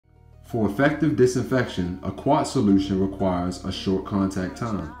For effective disinfection, a quart solution requires a short contact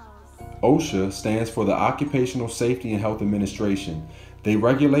time. OSHA stands for the Occupational Safety and Health Administration. They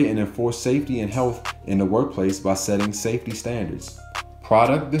regulate and enforce safety and health in the workplace by setting safety standards.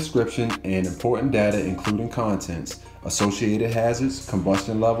 Product description and important data including contents, associated hazards,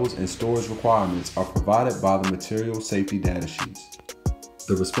 combustion levels, and storage requirements are provided by the material safety data sheets.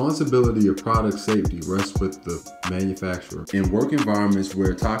 The responsibility of product safety rests with the manufacturer. In work environments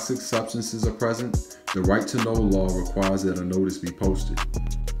where toxic substances are present, the right to know law requires that a notice be posted.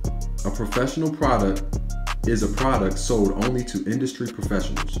 A professional product is a product sold only to industry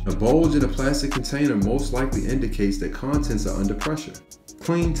professionals. A bulge in a plastic container most likely indicates that contents are under pressure.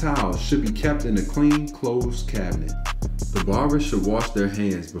 Clean towels should be kept in a clean, closed cabinet. The barber should wash their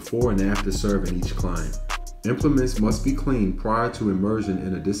hands before and after serving each client. Implements must be cleaned prior to immersion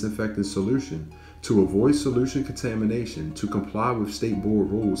in a disinfectant solution to avoid solution contamination, to comply with state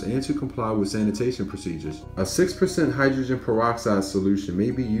board rules, and to comply with sanitation procedures. A 6% hydrogen peroxide solution may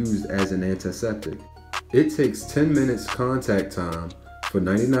be used as an antiseptic. It takes 10 minutes contact time for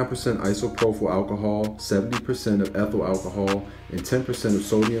 99% isopropyl alcohol, 70% of ethyl alcohol, and 10% of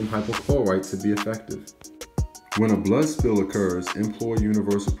sodium hypochlorite to be effective. When a blood spill occurs, employ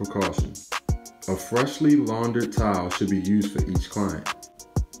universal precaution. A freshly laundered towel should be used for each client.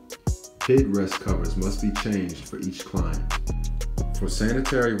 Headrest covers must be changed for each client. For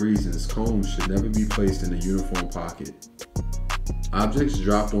sanitary reasons, combs should never be placed in a uniform pocket. Objects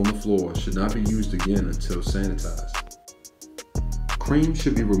dropped on the floor should not be used again until sanitized. Cream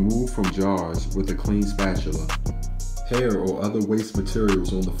should be removed from jars with a clean spatula. Hair or other waste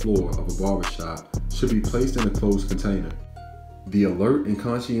materials on the floor of a barbershop should be placed in a closed container. The alert and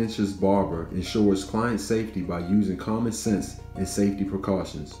conscientious barber ensures client safety by using common sense and safety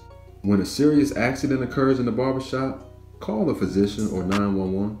precautions. When a serious accident occurs in the barbershop, call a physician or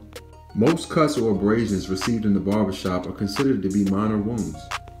 911. Most cuts or abrasions received in the barbershop are considered to be minor wounds.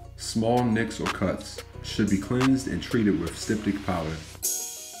 Small nicks or cuts should be cleansed and treated with styptic powder.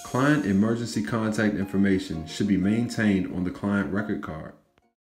 Client emergency contact information should be maintained on the client record card.